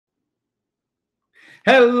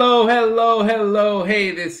Hello, hello, hello. Hey,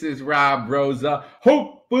 this is Rob Rosa.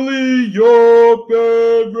 Hopefully, your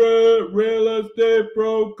favorite real estate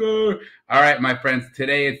broker. All right, my friends,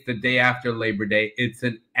 today it's the day after Labor Day. It's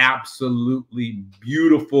an absolutely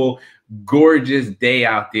beautiful, gorgeous day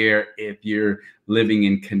out there if you're living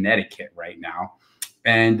in Connecticut right now.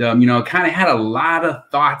 And, kind of had a lot of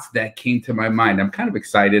thoughts that came to my mind. I'm kind of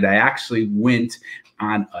excited. I actually went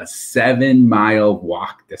on a 7-mile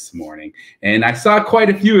walk this morning. And I saw quite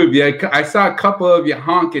a few of you. I saw a couple of you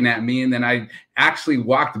honking at me. And then I actually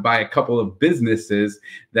walked by a couple of businesses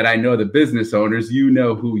that I know the business owners. You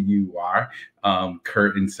know who you are,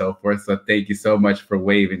 Kurt and so forth. So thank you so much for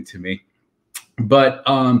waving to me. But,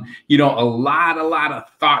 a lot of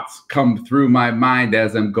thoughts come through my mind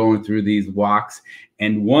as I'm going through these walks.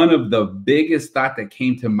 And one of the biggest thought that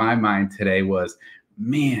came to my mind today was,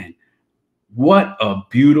 man, what a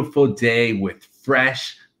beautiful day with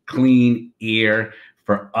fresh, clean air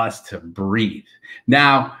for us to breathe.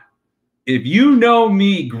 Now, if you know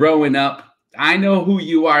me growing up, I know who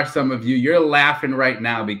you are, some of you. You're laughing right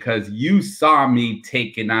now because you saw me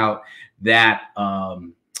taking out that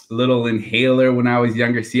little inhaler when I was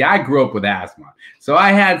younger. See, I grew up with asthma. So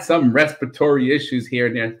I had some respiratory issues here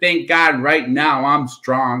and there. Thank God right now I'm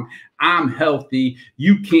strong. I'm healthy.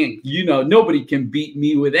 You can't, nobody can beat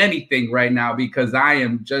me with anything right now because I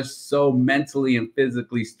am just so mentally and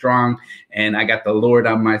physically strong. And I got the Lord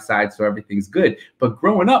on my side, so everything's good. But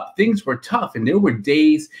growing up, things were tough. And there were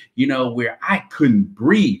days, where I couldn't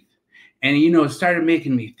breathe. And, it started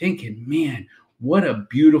making me thinking, man, what a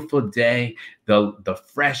beautiful day, the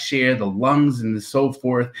fresh air, the lungs and so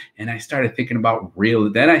forth. And I started thinking about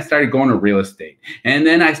then I started going to real estate. And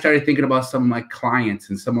then I started thinking about some of my clients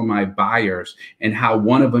and some of my buyers and how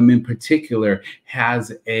one of them in particular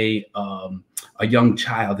has a young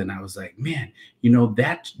child. And I was like, man,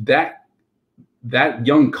 that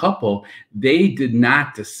young couple, they did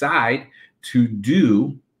not decide to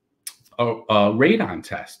do a radon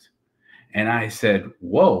test. And I said,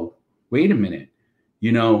 whoa, wait a minute.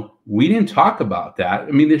 We didn't talk about that.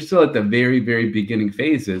 I mean, they're still at the very, very beginning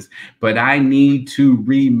phases, but I need to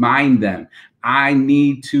remind them. I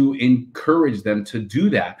need to encourage them to do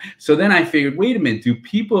that. So then I figured, wait a minute, do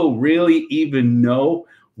people really even know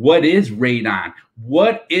what is radon?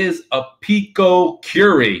 What is a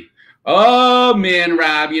PicoCurie? Oh, man,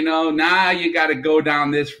 Rob, now you got to go down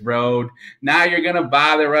this road. Now you're going to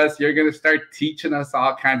bother us. You're going to start teaching us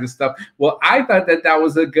all kinds of stuff. Well, I thought that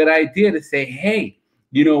was a good idea to say, hey,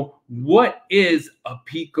 what is a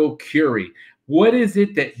PicoCurie? What is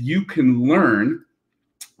it that you can learn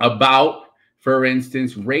about, for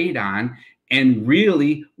instance, radon, and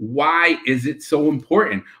really why is it so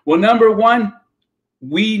important? Well, number one,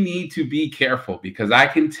 we need to be careful because I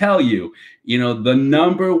can tell you, the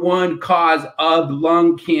number one cause of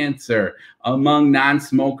lung cancer among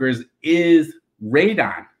non-smokers is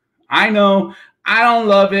radon. I know, I don't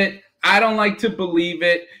love it. I don't like to believe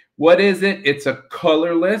it. What is it? It's a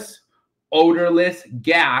colorless, odorless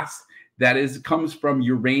gas that comes from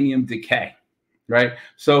uranium decay, right?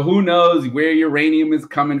 So who knows where uranium is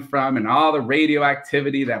coming from and all the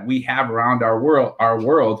radioactivity that we have around our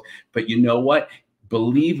world. But you know what?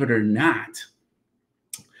 Believe it or not,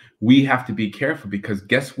 we have to be careful because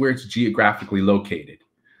guess where it's geographically located?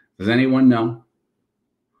 Does anyone know?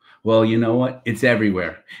 Well, you know what? It's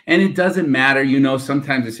everywhere. And it doesn't matter.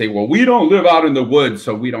 Sometimes they say, well, we don't live out in the woods,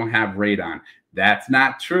 so we don't have radon. That's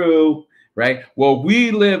not true, right? Well,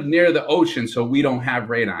 we live near the ocean, so we don't have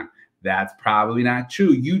radon. That's probably not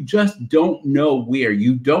true. You just don't know where.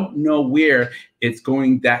 You don't know where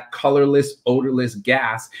that colorless, odorless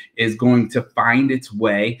gas is going to find its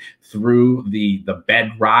way through the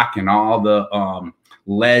bedrock and all the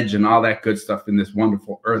ledge and all that good stuff in this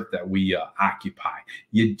wonderful earth that we occupy.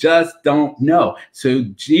 You just don't know. So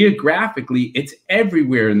geographically, it's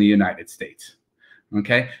everywhere in the United States.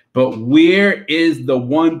 Okay. But where is the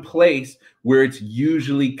one place where it's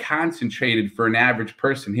usually concentrated for an average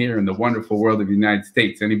person here in the wonderful world of the United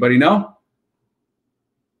States? Anybody know?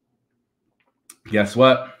 Guess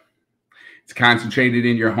what? It's concentrated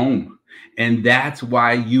in your home. And that's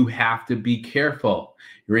why you have to be careful.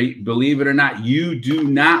 Right? Believe it or not, you do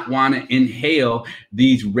not want to inhale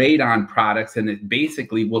these radon products, and it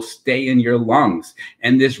basically will stay in your lungs.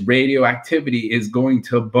 And this radioactivity is going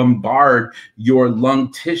to bombard your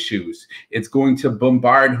lung tissues. It's going to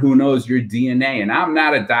bombard, who knows, your DNA. And I'm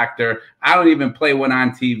not a doctor. I don't even play one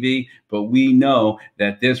on TV, but we know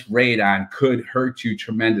that this radon could hurt you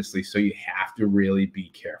tremendously. So you have to really be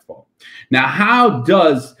careful. Now,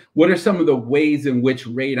 what are some of the ways in which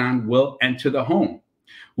radon will enter the home?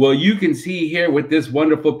 Well, you can see here with this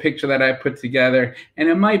wonderful picture that I put together, and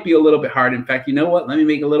it might be a little bit hard. In fact, you know what? Let me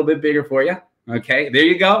make it a little bit bigger for you. Okay, there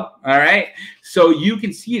you go. All right. So you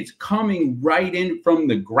can see it's coming right in from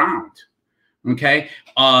the ground. Okay.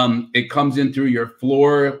 It comes in through your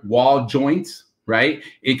floor wall joints, right?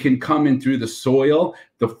 It can come in through the soil,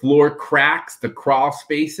 the floor cracks, the crawl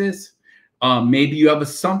spaces. Maybe you have a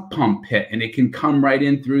sump pump pit and it can come right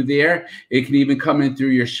in through there. It can even come in through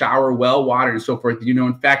your shower well water and so forth. You know,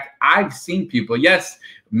 in fact, I've seen people. Yes,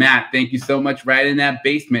 Matt, thank you so much. Right in that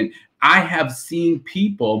basement. I have seen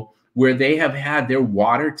people where they have had their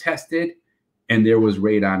water tested and there was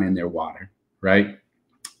radon in their water, right?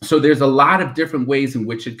 So there's a lot of different ways in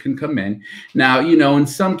which it can come in. Now, you know, in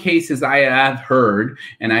some cases I have heard,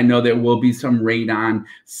 and I know there will be some radon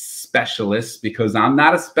specialists because I'm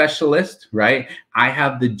not a specialist, right? I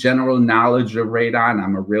have the general knowledge of radon.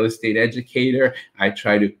 I'm a real estate educator. I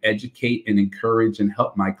try to educate and encourage and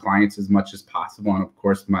help my clients as much as possible. And of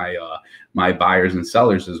course, my buyers and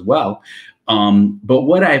sellers as well. But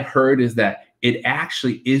what I've heard is that it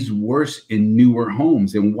actually is worse in newer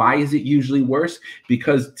homes. And why is it usually worse?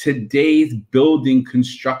 Because today's building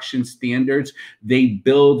construction standards, they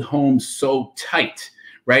build homes so tight,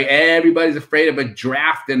 right? Everybody's afraid of a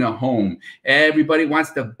draft in a home. Everybody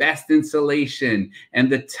wants the best insulation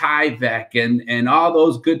and the Tyvek and all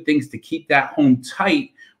those good things to keep that home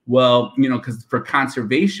tight. Well, you know, because for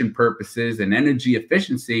conservation purposes and energy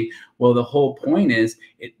efficiency, well, the whole point is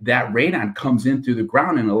that radon comes in through the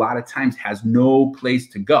ground and a lot of times has no place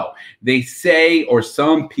to go. They say, or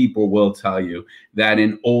some people will tell you, that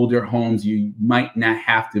in older homes, you might not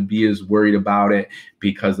have to be as worried about it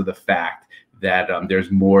because of the fact that there's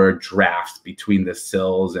more drafts between the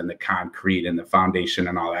sills and the concrete and the foundation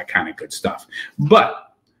and all that kind of good stuff. But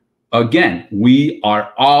again, we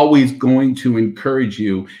are always going to encourage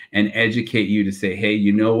you and educate you to say, hey,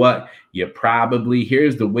 you know what? You probably,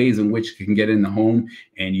 here's the ways in which you can get in the home,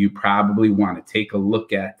 and you probably want to take a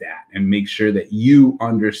look at that and make sure that you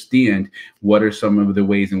understand what are some of the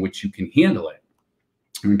ways in which you can handle it.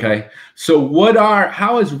 Okay, so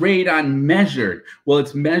how is radon measured? Well,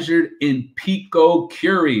 it's measured in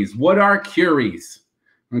PicoCuries. What are curies?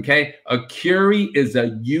 Okay, a curie is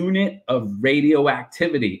a unit of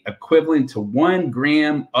radioactivity equivalent to 1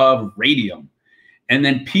 gram of radium. And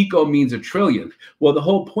then pico means a trillion. Well, the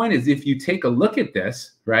whole point is if you take a look at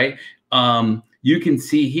this, right, you can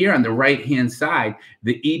see here on the right-hand side,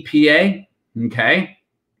 the EPA, okay,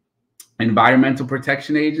 Environmental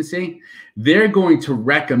Protection Agency, they're going to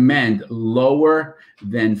recommend lower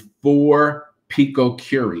than 4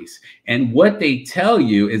 picocuries. And what they tell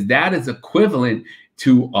you is that is equivalent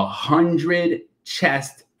to 100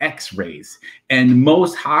 chest x-rays. And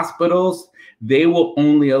most hospitals, they will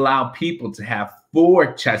only allow people to have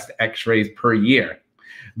 4 chest x-rays per year.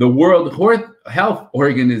 The World Health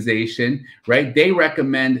Organization, right, they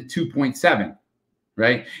recommend 2.7,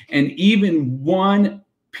 right? And even 1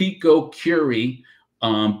 picocurie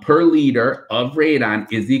per liter of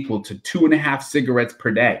radon is equal to 2.5 cigarettes per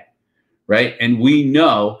day, right? And we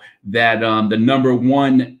know that the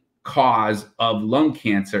 #1 cause of lung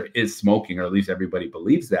cancer is smoking, or at least everybody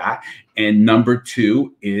believes that. And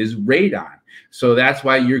 #2 is radon. So that's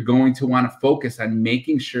why you're going to want to focus on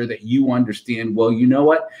making sure that you understand, well, you know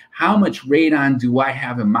what? How much radon do I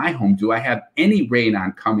have in my home? Do I have any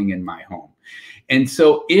radon coming in my home? And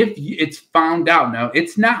so if it's found out, now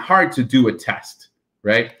it's not hard to do a test,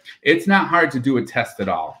 right? It's not hard to do a test at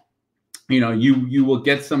all. You know, you will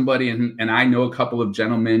get somebody, and I know a couple of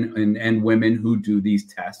gentlemen and women who do these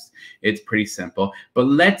tests. It's pretty simple. But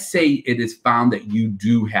let's say it is found that you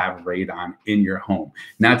do have radon in your home.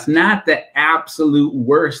 Now, it's not the absolute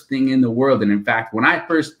worst thing in the world. And in fact, when I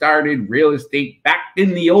first started real estate back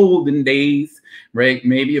in the olden days, right,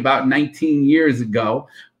 maybe about 19 years ago,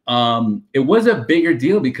 it was a bigger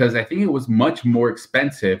deal because I think it was much more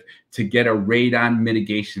expensive to get a radon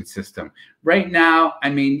mitigation system. Right now, I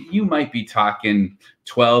mean, you might be talking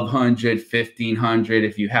 $1,200, $1,500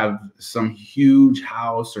 if you have some huge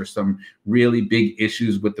house or some really big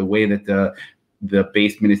issues with the way that the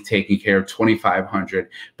basement is taken care of, $2,500.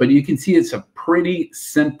 But you can see it's a pretty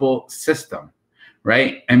simple system,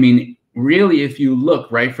 right? I mean, really, if you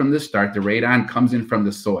look right from the start, the radon comes in from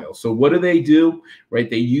the soil. So what do? Right?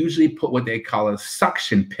 They usually put what they call a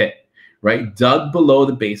suction pit, right? Dug below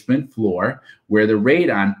the basement floor where the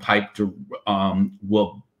radon pipe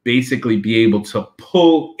will basically be able to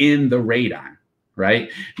pull in the radon, right?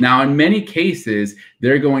 Now, in many cases,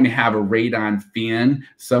 they're going to have a radon fan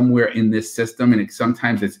somewhere in this system, and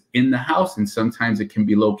sometimes it's in the house and sometimes it can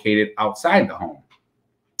be located outside the home.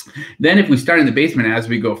 Then if we start in the basement, as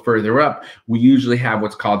we go further up, we usually have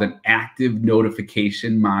what's called an active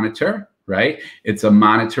notification monitor, right? It's a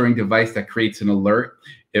monitoring device that creates an alert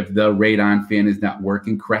if the radon fan is not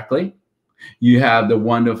working correctly. You have the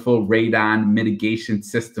wonderful radon mitigation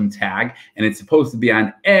system tag, and it's supposed to be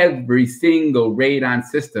on every single radon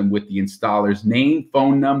system with the installer's name,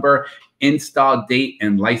 phone number, install date,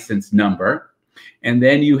 and license number. And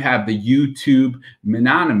then you have the YouTube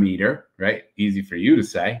manometer, right? Easy for you to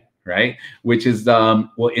say, right? Which is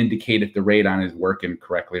will indicate if the radon is working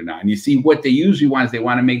correctly or not. And you see what they usually want is they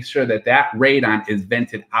want to make sure that that radon is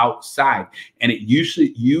vented outside, and it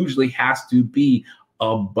usually has to be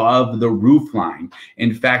above the roof line.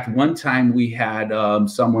 In fact, one time we had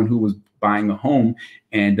someone who was buying a home,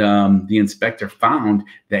 and the inspector found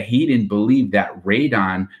that he didn't believe that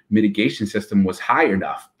radon mitigation system was high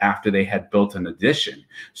enough after they had built an addition.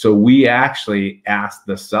 So we actually asked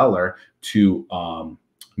the seller to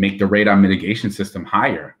make the radon mitigation system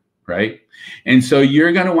higher, right? And so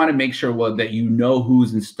you're going to want to make sure, well, that you know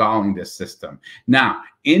who's installing this system. Now,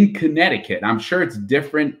 in Connecticut, I'm sure it's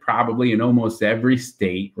different probably in almost every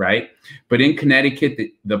state, right? But in Connecticut,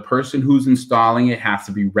 the person who's installing it has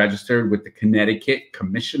to be registered with the Connecticut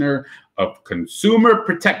Commissioner of Consumer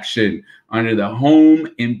Protection under the Home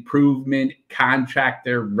Improvement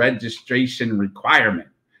Contractor Registration Requirement.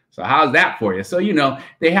 So how's that for you? So, you know,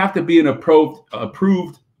 they have to be an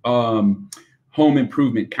approved home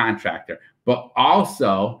improvement contractor, but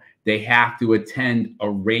also they have to attend a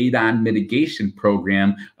radon mitigation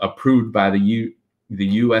program approved by the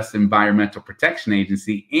U.S. Environmental Protection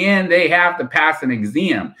Agency, and they have to pass an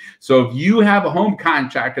exam. So if you have a home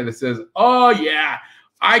contractor that says, oh yeah,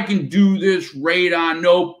 I can do this radon,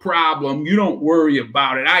 no problem, you don't worry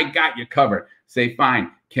about it, I got you covered, say,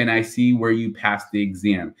 fine. Can I see where you passed the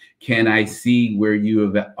exam? Can I see where you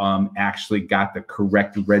have actually got the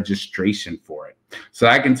correct registration for it? So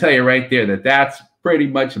I can tell you right there that that's pretty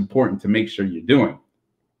much important to make sure you're doing.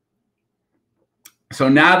 So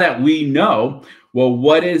now that we know, well,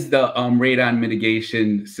 what is the radon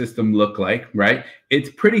mitigation system look like, right? It's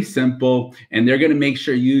pretty simple, and they're going to make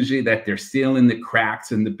sure usually that they're sealing the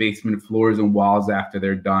cracks in the basement floors and walls after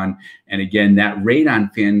they're done. And again, that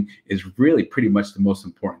radon fan is really pretty much the most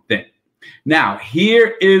important thing. Now,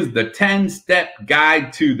 here is the 10-step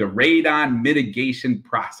guide to the radon mitigation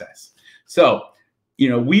process. So, you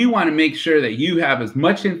know, we want to make sure that you have as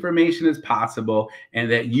much information as possible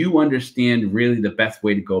and that you understand really the best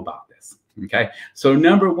way to go about this. Okay. So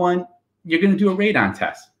number one, you're going to do a radon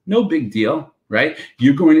test. No big deal, right?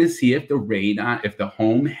 You're going to see if the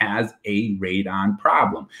home has a radon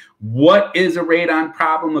problem. What is a radon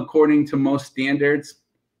problem according to most standards?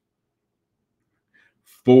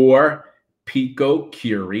 4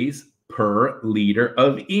 picocuries per liter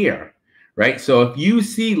of air. Right? So if you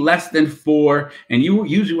see less than 4, and you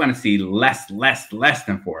usually want to see less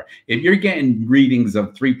than 4. If you're getting readings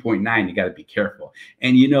of 3.9, you got to be careful.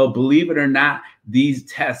 And, you know, believe it or not, these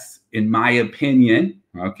tests, in my opinion,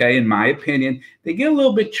 they get a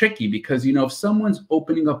little bit tricky because, you know, if someone's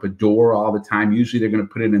opening up a door all the time, usually they're going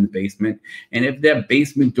to put it in the basement. And if that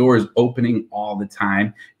basement door is opening all the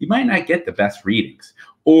time, you might not get the best readings.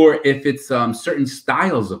 Or if it's certain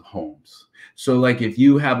styles of homes. So like if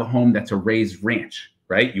you have a home that's a raised ranch,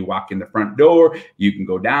 right? You walk in the front door, you can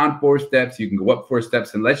go down 4 steps, you can go up 4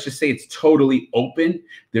 steps. And let's just say it's totally open.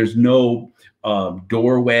 There's no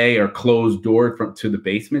doorway or closed door to the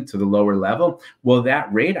basement, to the lower level. Well,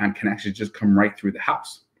 that radon can actually just come right through the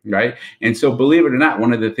house, right? And so believe it or not,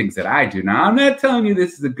 one of the things that I do, now I'm not telling you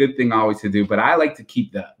this is a good thing always to do, but I like to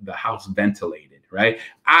keep the house ventilated, right?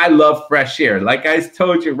 I love fresh air. Like I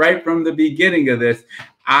told you right from the beginning of this,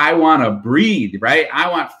 I want to breathe, right? I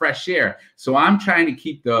want fresh air. So I'm trying to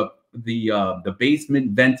keep the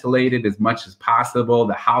basement ventilated as much as possible,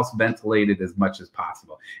 the house ventilated as much as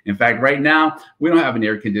possible. In fact, right now, we don't have an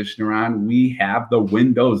air conditioner on. We have the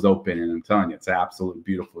windows open, and I'm telling you, it's an absolute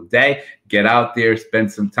beautiful day. Get out there, spend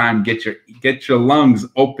some time, get your lungs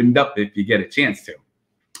opened up if you get a chance to.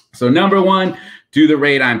 So number one, do the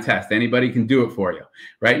radon test. Anybody can do it for you,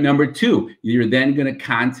 right? Number two, you're then going to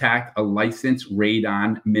contact a licensed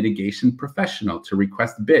radon mitigation professional to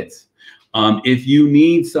request bids. If you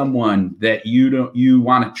need someone that you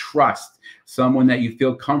want to trust, someone that you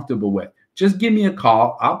feel comfortable with, just give me a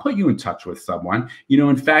call. I'll put you in touch with someone.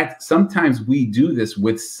 In fact, sometimes we do this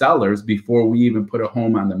with sellers before we even put a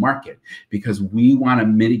home on the market because we want to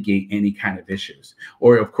mitigate any kind of issues.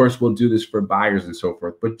 Or of course, we'll do this for buyers and so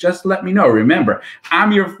forth, but just let me know. Remember,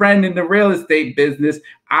 I'm your friend in the real estate business.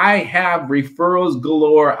 I have referrals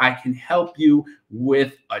galore. I can help you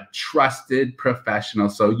with a trusted professional,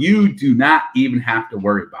 so you do not even have to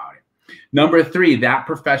worry about it. Number 3, that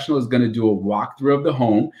professional is going to do a walkthrough of the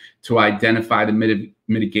home to identify the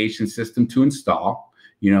mitigation system to install.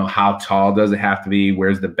 How tall does it have to be?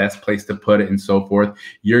 Where's the best place to put it and so forth.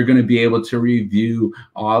 You're going to be able to review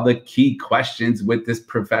all the key questions with this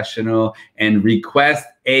professional and request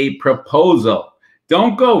a proposal.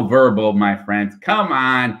 Don't go verbal, my friends. Come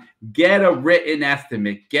on. Get a written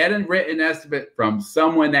estimate. Get a written estimate from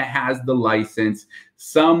someone that has the license,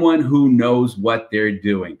 someone who knows what they're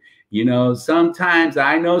doing. Sometimes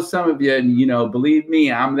I know some of you, and, believe me,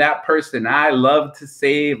 I'm that person. I love to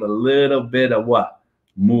save a little bit of what?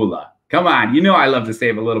 Moolah. Come on. I love to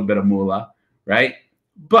save a little bit of moolah, right?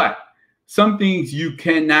 But some things you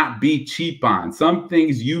cannot be cheap on. Some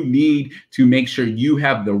things you need to make sure you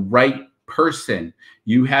have the right person.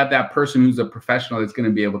 You have that person who's a professional that's going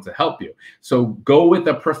to be able to help you. So go with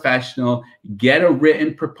a professional, get a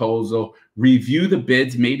written proposal, review the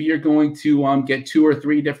bids. Maybe you're going to get 2 or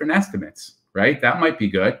 3 different estimates, right? That might be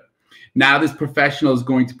good. Now this professional is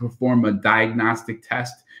going to perform a diagnostic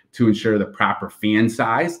test to ensure the proper fan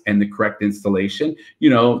size and the correct installation.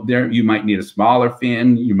 You might need a smaller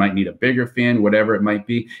fan, you might need a bigger fan, whatever it might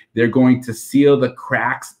be. They're going to seal the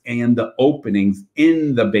cracks and the openings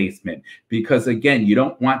in the basement because, again, you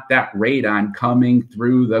don't want that radon coming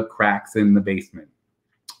through the cracks in the basement.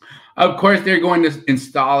 Of course, they're going to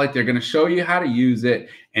install it. They're going to show you how to use it.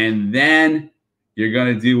 And then you're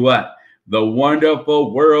going to do what? The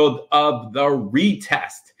wonderful world of the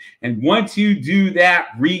retest. And once you do that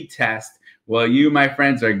retest, well, you, my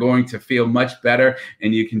friends, are going to feel much better.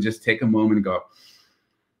 And you can just take a moment and go,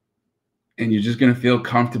 and you're just going to feel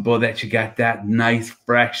comfortable that you got that nice,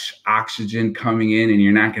 fresh oxygen coming in. And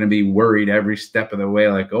you're not going to be worried every step of the way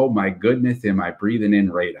like, oh, my goodness, am I breathing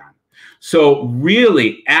in radon? So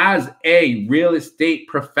really, as a real estate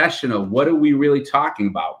professional, what are we really talking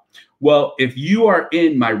about? Well, if you are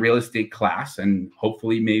in my real estate class, and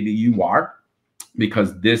hopefully maybe you are,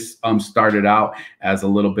 because this started out as a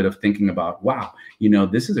little bit of thinking about, wow,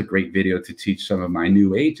 this is a great video to teach some of my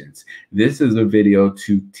new agents. This is a video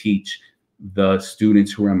to teach the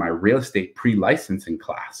students who are in my real estate pre-licensing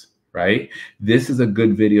class, right? This is a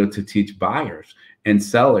good video to teach buyers and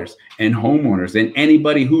sellers and homeowners and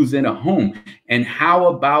anybody who's in a home. And how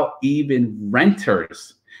about even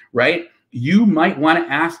renters, right? You might want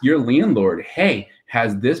to ask your landlord, hey,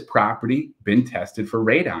 has this property been tested for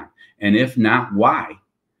radon? And if not, why?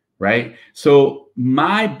 Right? So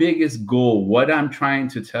my biggest goal, what I'm trying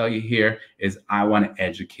to tell you here is I want to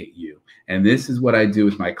educate you. And this is what I do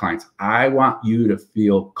with my clients. I want you to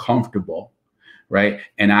feel comfortable, right?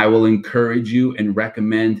 And I will encourage you and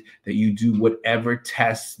recommend that you do whatever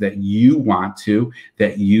tests that you want to,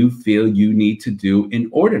 that you feel you need to do in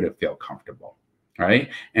order to feel comfortable, right?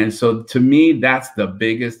 And so to me, that's the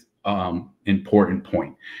biggest important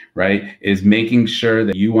point, right? Is making sure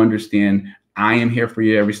that you understand I am here for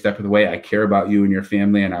you every step of the way. I care about you and your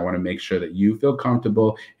family, and I want to make sure that you feel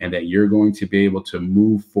comfortable and that you're going to be able to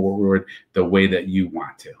move forward the way that you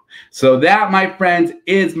want to. So that, my friends,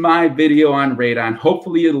 is my video on radon.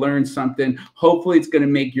 Hopefully you learned something. Hopefully it's going to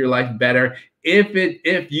make your life better.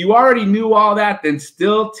 If you already knew all that, then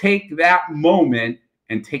still take that moment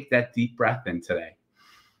and take that deep breath in today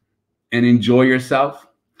and enjoy yourself.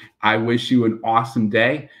 I wish you an awesome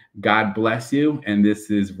day. God bless you. And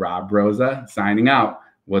this is Rob Rosa signing out.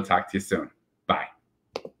 We'll talk to you soon.